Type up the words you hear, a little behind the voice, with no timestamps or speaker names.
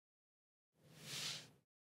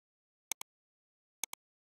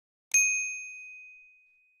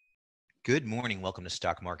Good morning. Welcome to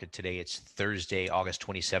Stock Market Today. It's Thursday, August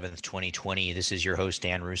 27th, 2020. This is your host,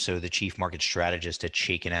 Dan Russo, the Chief Market Strategist at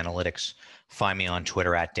Chaikin Analytics. Find me on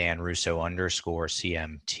Twitter at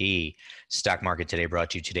DanRusso_CMT. Stock Market Today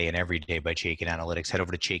brought to you today and every day by Chaikin Analytics. Head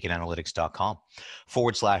over to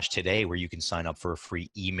ChaikinAnalytics.com/today, where you can sign up for a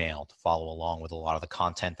free email to follow along with a lot of the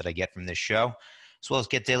content that I get from this show, as well as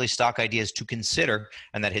get daily stock ideas to consider,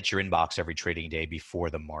 and that hits your inbox every trading day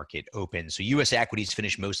before the market opens. So U.S. equities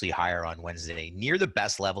finished mostly higher on Wednesday, near the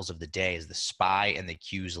best levels of the day as the SPY and the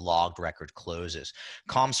Q's logged record closes.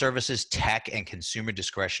 Comm services, tech, and consumer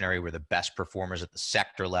discretionary were the best performers at the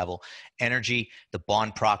sector level. Energy, the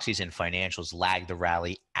bond proxies, and financials lagged the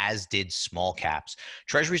rally, as did small caps.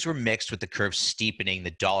 Treasuries were mixed with the curve steepening.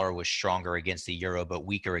 The dollar was stronger against the euro, but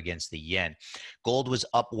weaker against the yen. Gold was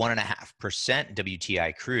up 1.5%.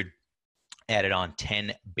 WTI crude added on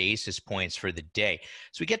 10 basis points for the day.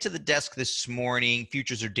 So we get to the desk this morning.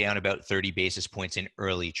 Futures are down about 30 basis points in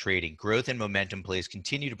early trading. Growth and momentum plays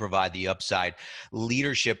continue to provide the upside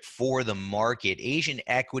leadership for the market. Asian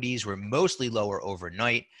equities were mostly lower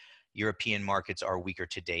overnight. European markets are weaker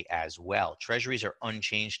today as well. Treasuries are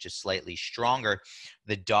unchanged to slightly stronger.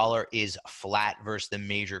 The dollar is flat versus the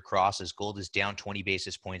major crosses. Gold is down 20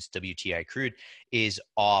 basis points. WTI crude is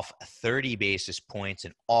off 30 basis points,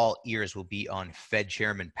 and all ears will be on Fed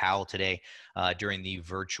Chairman Powell today during the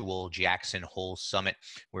virtual Jackson Hole Summit,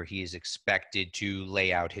 where he is expected to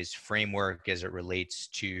lay out his framework as it relates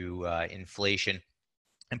to inflation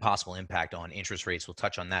and possible impact on interest rates. We'll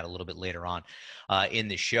touch on that a little bit later on in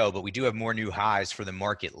the show, but we do have more new highs for the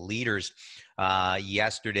market leaders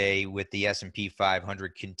yesterday, with the S&P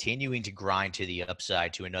 500 continuing to grind to the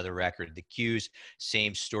upside to another record. The Qs,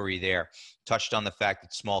 same story there. Touched on the fact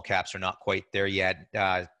that small caps are not quite there yet,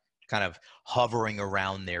 kind of hovering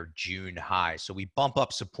around their June high. So we bump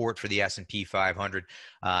up support for the S&P 500,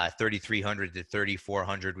 3,300 to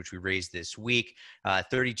 3,400, which we raised this week.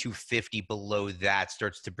 3,250 below that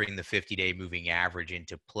starts to bring the 50-day moving average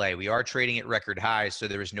into play. We are trading at record highs, so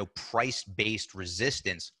there is no price-based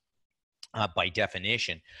resistance by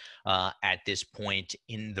definition at this point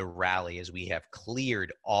in the rally, as we have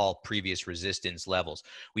cleared all previous resistance levels.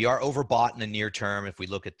 We are overbought in the near term if we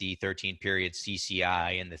look at the 13-period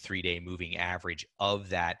CCI and the 3-day moving average of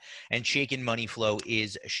that. And Chaikin money flow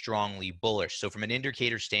is strongly bullish. So from an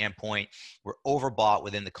indicator standpoint, we're overbought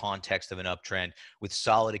within the context of an uptrend with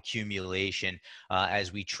solid accumulation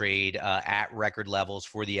as we trade at record levels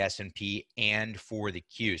for the S&P and for the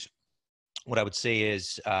Qs. What I would say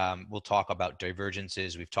is we'll talk about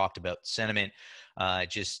divergences. We've talked about sentiment,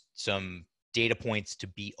 just some data points to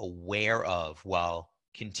be aware of while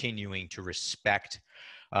continuing to respect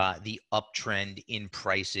the uptrend in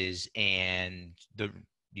prices and the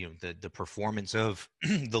performance of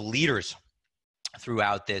the leaders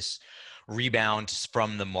throughout this rebound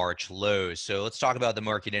from the March lows. So let's talk about the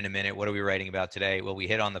market in a minute. What are we writing about today? Well, we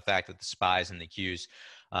hit on the fact that the SPYs and the Qs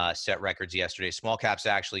set records yesterday. Small caps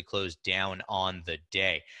actually closed down on the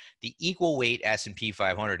day. The equal weight S&P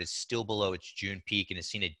 500 is still below its June peak and has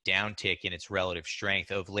seen a downtick in its relative strength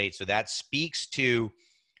of late. So that speaks to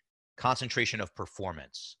concentration of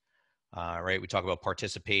performance. Right? We talk about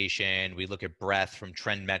participation. We look at breadth from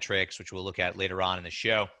trend metrics, which we'll look at later on in the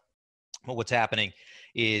show. But what's happening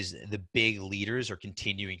is the big leaders are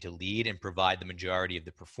continuing to lead and provide the majority of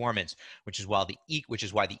the performance, which is why the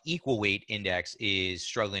equal weight index is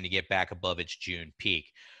struggling to get back above its June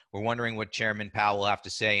peak. We're wondering what Chairman Powell will have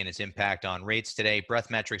to say and its impact on rates today.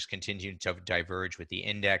 Breadth metrics continue to diverge with the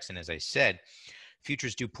index, and as I said,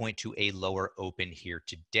 futures do point to a lower open here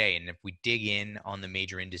today. And if we dig in on the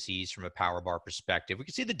major indices from a power bar perspective, we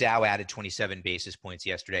can see the Dow added 27 basis points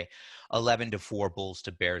yesterday, 11 to 4 bulls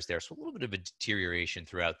to bears there. So a little bit of a deterioration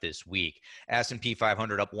throughout this week. S&P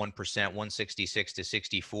 500 up 1%, 166 to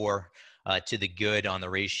 64 to the good on the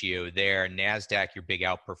ratio there. Nasdaq, your big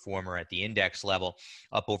outperformer at the index level,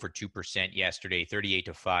 up over 2% yesterday, 38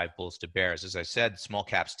 to 5 bulls to bears. As I said, small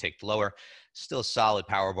caps ticked lower. Still a solid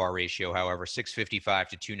power bar ratio, however, 655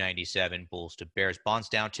 to 297 bulls to bears. Bonds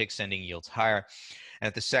down, tick sending yields higher. And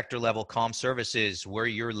at the sector level, comm services were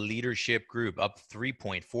your leadership group, up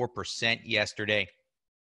 3.4% yesterday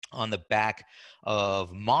on the back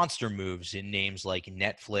of monster moves in names like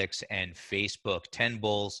Netflix and Facebook. 10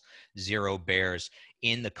 bulls, 0 bears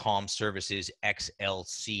in the comm services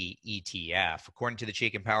XLC ETF. According to the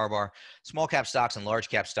Chaikin Power Bar, small cap stocks and large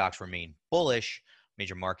cap stocks remain bullish.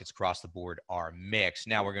 Major markets across the board are mixed.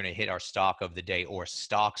 Now we're going to hit our stock of the day, or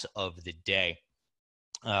stocks of the day.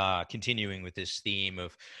 Continuing with this theme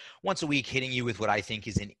of once a week hitting you with what I think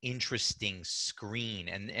is an interesting screen.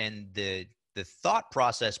 And the thought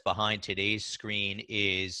process behind today's screen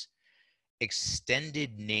is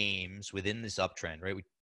extended names within this uptrend, right?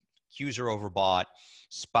 Qs are overbought,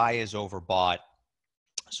 SPY is overbought.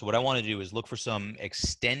 So what I want to do is look for some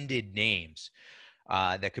extended names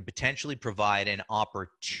that could potentially provide an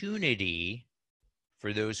opportunity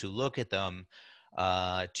for those who look at them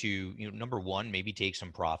to, number one, maybe take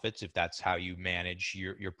some profits if that's how you manage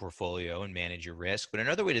your portfolio and manage your risk. But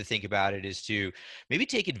another way to think about it is to maybe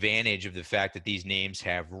take advantage of the fact that these names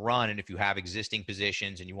have run. And if you have existing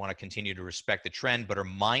positions and you want to continue to respect the trend, but are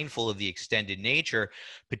mindful of the extended nature,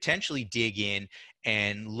 potentially dig in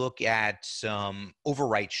and look at some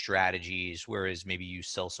overwrite strategies, whereas maybe you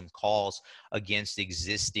sell some calls against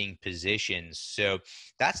existing positions. So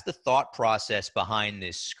that's the thought process behind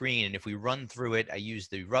this screen. And if we run through it, I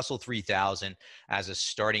used the Russell 3000 as a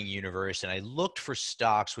starting universe, and I looked for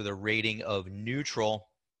stocks with a rating of neutral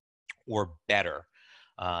or better.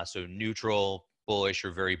 So neutral, bullish,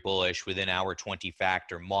 or very bullish within our 20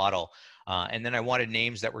 factor model. And then I wanted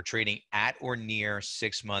names that were trading at or near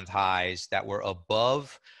 6-month highs, that were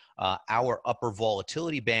above our upper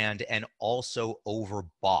volatility band, and also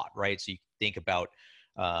overbought, right? So you think about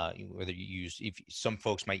whether you use, if some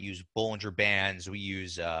folks might use Bollinger Bands, we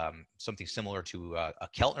use something similar to a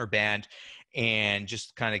Keltner band, and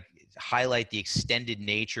just kind of highlight the extended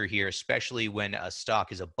nature here, especially when a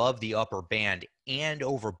stock is above the upper band and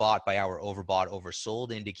overbought by our overbought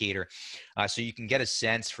oversold indicator. So you can get a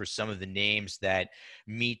sense for some of the names that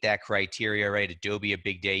meet that criteria, right? Adobe, a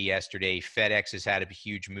big day yesterday. FedEx has had a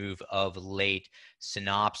huge move of late.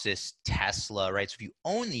 Synopsys, Tesla, right? So if you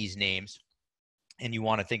own these names and you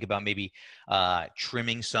want to think about maybe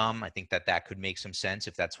trimming some, I think that could make some sense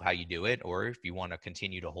if that's how you do it, or if you want to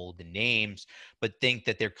continue to hold the names, but think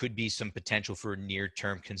that there could be some potential for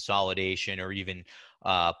near-term consolidation or even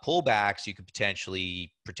pullbacks. You could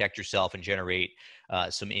potentially protect yourself and generate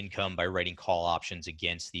some income by writing call options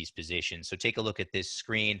against these positions. So take a look at this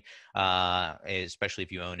screen, especially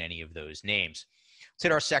if you own any of those names. Let's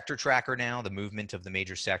hit our sector tracker now. The movement of the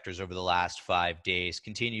major sectors over the last 5 days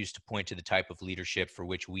continues to point to the type of leadership for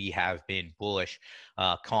which we have been bullish.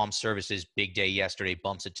 Comm services, big day yesterday,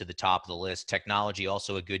 bumps it to the top of the list. Technology,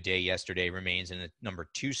 also a good day yesterday, remains in the number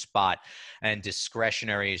 2 spot. And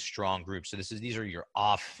discretionary is strong group. So these are your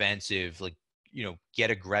offensive, like, get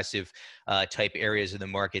aggressive type areas of the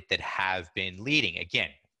market that have been leading. Again,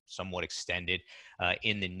 somewhat extended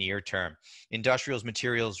in the near term. Industrials,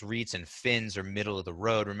 materials, REITs, and FINs are middle of the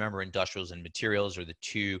road. Remember, industrials and materials are the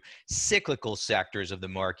two cyclical sectors of the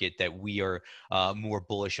market that we are more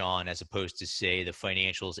bullish on, as opposed to, say, the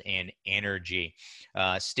financials and energy.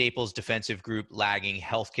 Staples, defensive group, lagging.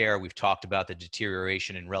 Healthcare, we've talked about the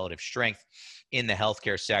deterioration in relative strength in the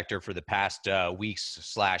healthcare sector for the past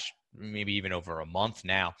weeks / maybe even over a month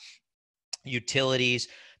now. Utilities,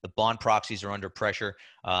 the bond proxies are under pressure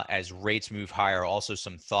as rates move higher. Also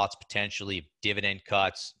some thoughts potentially of dividend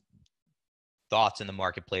cuts, thoughts in the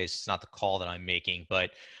marketplace. It's not the call that I'm making, but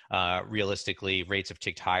realistically, rates have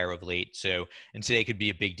ticked higher of late. So, and today could be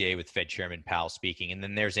a big day with Fed Chairman Powell speaking. And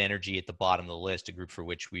then there's energy at the bottom of the list, a group for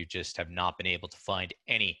which we just have not been able to find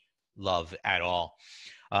any love at all.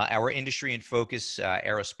 Our industry in focus,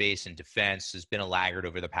 aerospace and defense, has been a laggard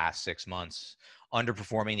over the past 6 months,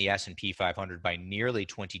 underperforming the S&P 500 by nearly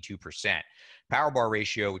 22%. Power bar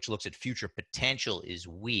ratio, which looks at future potential, is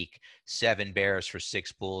weak. 7 bears for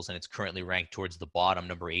 6 bulls, and it's currently ranked towards the bottom,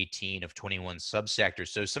 number 18 of 21 subsectors.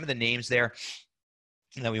 So some of the names there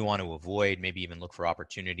that we want to avoid, maybe even look for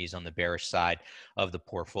opportunities on the bearish side of the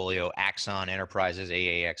portfolio. Axon Enterprises,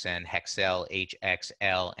 AAXN, Hexcel,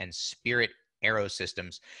 HXL, and Spirit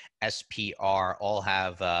Aerosystems, SPR, all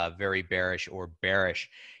have very bearish or bearish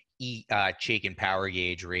Chaikin power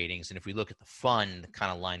gauge ratings. And if we look at the fund, it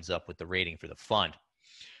kind of lines up with the rating for the fund.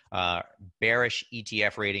 Bearish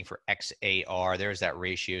ETF rating for XAR. There's that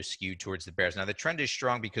ratio skewed towards the bears. Now, the trend is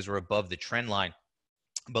strong because we're above the trend line,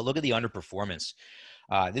 but look at the underperformance.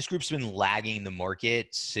 This group's been lagging the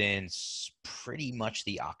market since pretty much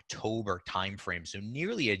the October timeframe, so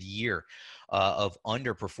nearly a year of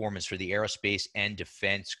underperformance for the aerospace and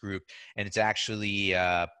defense group, and it's actually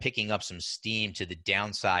picking up some steam to the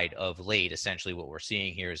downside of late. Essentially, what we're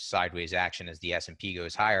seeing here is sideways action as the S&P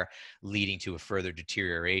goes higher, leading to a further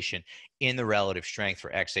deterioration in the relative strength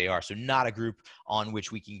for XAR. So not a group on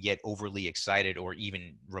which we can get overly excited or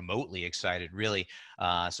even remotely excited, really.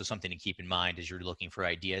 So something to keep in mind as you're looking for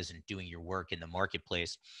ideas and doing your work in the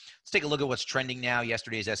marketplace. Let's take a look at what's trending now.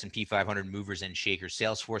 Yesterday's S&P 500 movers and shakers.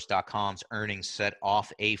 Salesforce.com's earnings set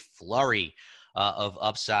off a flurry of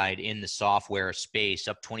upside in the software space,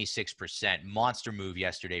 up 26%. Monster move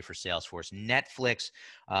yesterday for Salesforce. Netflix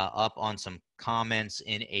up on some comments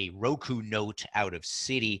in a Roku note out of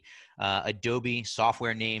Citi. Adobe,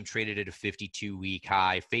 software name, traded at a 52-week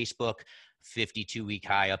high. Facebook, 52-week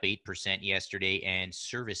high, up 8% yesterday, and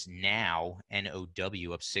ServiceNow,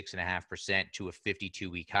 NOW, up 6.5% to a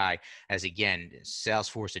 52-week high. As again,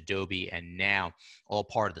 Salesforce, Adobe, and Now, all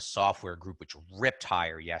part of the software group, which ripped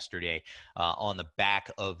higher yesterday on the back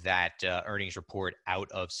of that earnings report out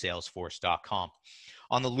of Salesforce.com.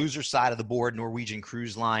 On the loser side of the board, Norwegian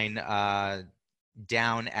Cruise Line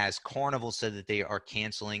down as Carnival said that they are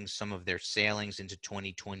canceling some of their sailings into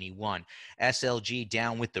 2021. SLG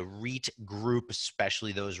down with the REIT group,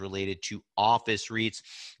 especially those related to office REITs.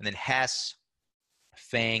 And then Hess,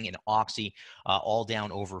 Fang, and Oxy all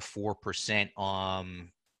down over 4%.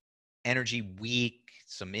 Energy weak,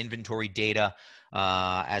 some inventory data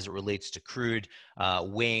as it relates to crude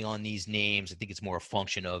weighing on these names. I think it's more a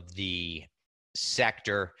function of the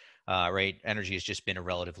sector. Right, energy has just been a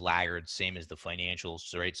relative laggard, same as the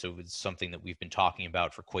financials, right? So it's something that we've been talking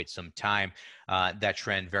about for quite some time. That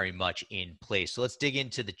trend very much in place. So let's dig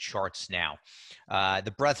into the charts now.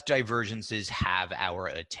 The breadth divergences have our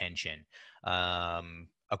attention.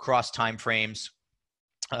 Across time frames,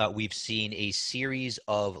 we've seen a series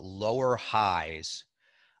of lower highs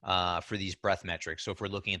for these breadth metrics. So if we're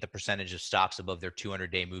looking at the percentage of stocks above their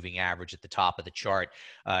 200-day moving average at the top of the chart,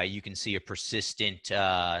 you can see a persistent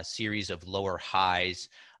series of lower highs,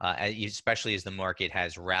 especially as the market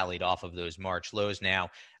has rallied off of those March lows now.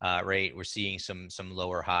 Right, we're seeing some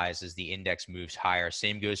lower highs as the index moves higher.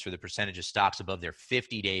 Same goes for the percentage of stocks above their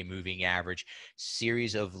 50-day moving average.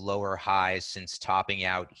 Series of lower highs since topping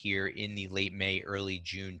out here in the late May, early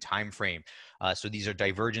June timeframe. So these are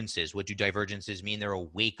divergences. What do divergences mean? They're a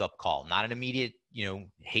wake-up call, not an immediate,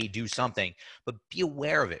 hey, do something, but be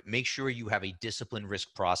aware of it. Make sure you have a disciplined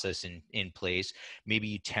risk process in place. Maybe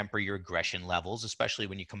you temper your aggression levels, especially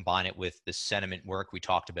when you combine it with the sentiment work we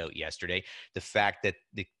talked about yesterday. The fact that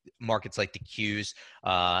the markets like the Qs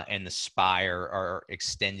and the SPY are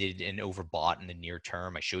extended and overbought in the near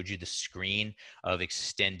term. I showed you the screen of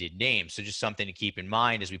extended names. So just something to keep in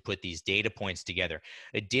mind as we put these data points together.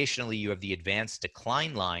 Additionally, you have the advanced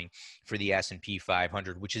decline line for the S&P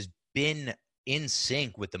 500, which has been in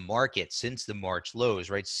sync with the market since the March lows,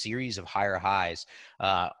 right? Series of higher highs,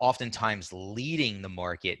 oftentimes leading the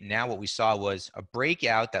market. Now what we saw was a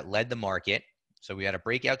breakout that led the market. So we had a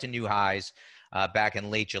breakout to new highs back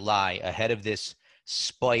in late July ahead of this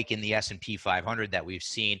spike in the S&P 500 that we've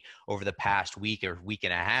seen over the past week or week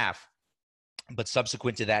and a half. But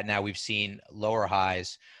subsequent to that, now we've seen lower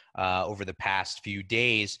highs over the past few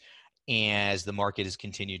days as the market has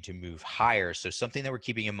continued to move higher. So something that we're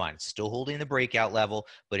keeping in mind, it's still holding the breakout level,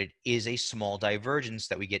 but it is a small divergence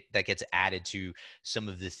that gets added to some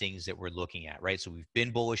of the things that we're looking at, right? So we've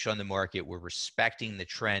been bullish on the market. We're respecting the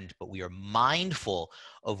trend, but we are mindful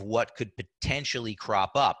of what could potentially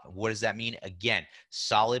crop up. What does that mean? Again,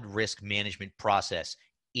 solid risk management process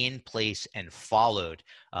in place and followed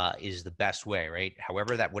is the best way, right?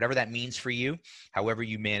 Whatever that means for you, however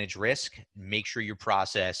you manage risk, make sure your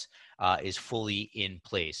process is fully in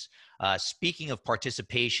place. Speaking of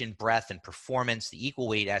participation, breadth, and performance, the equal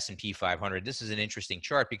weight S&P 500, this is an interesting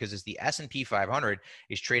chart because as the S&P 500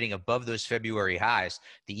 is trading above those February highs,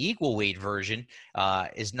 the equal weight version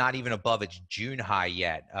is not even above its June high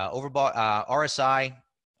yet. Overbought RSI,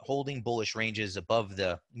 holding bullish ranges above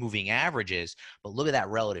the moving averages, but look at that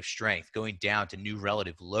relative strength going down to new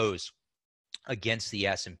relative lows against the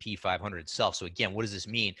S&P 500 itself. So again, what does this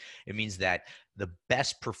mean? It means that the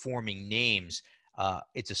best performing names,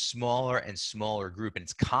 it's a smaller and smaller group, and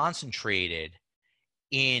it's concentrated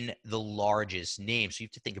in the largest names. So you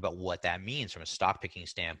have to think about what that means from a stock picking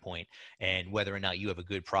standpoint and whether or not you have a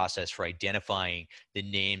good process for identifying the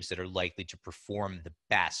names that are likely to perform the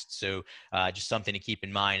best. So just something to keep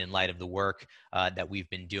in mind in light of the work that we've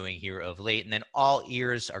been doing here of late. And then all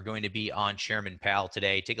ears are going to be on Chairman Powell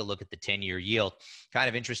today. Take a look at the 10-year yield. Kind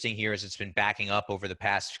of interesting here as it's been backing up over the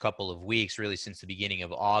past couple of weeks, really since the beginning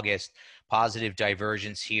of August. Positive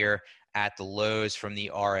divergence here at the lows from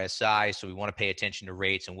the RSI. So we want to pay attention to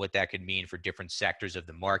rates and what that could mean for different sectors of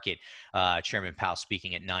the market. Chairman Powell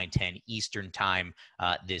speaking at 9:10 Eastern time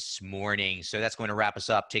this morning. So that's going to wrap us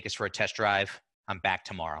up. Take us for a test drive. I'm back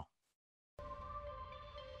tomorrow.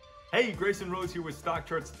 Hey, Grayson Rose here with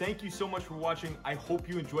StockCharts. Thank you so much for watching. I hope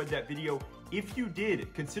you enjoyed that video. If you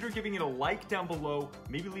did, consider giving it a like down below,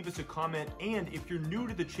 maybe leave us a comment, and if you're new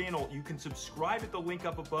to the channel, you can subscribe at the link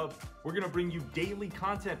up above. We're gonna bring you daily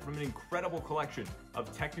content from an incredible collection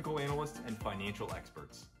of technical analysts and financial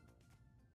experts.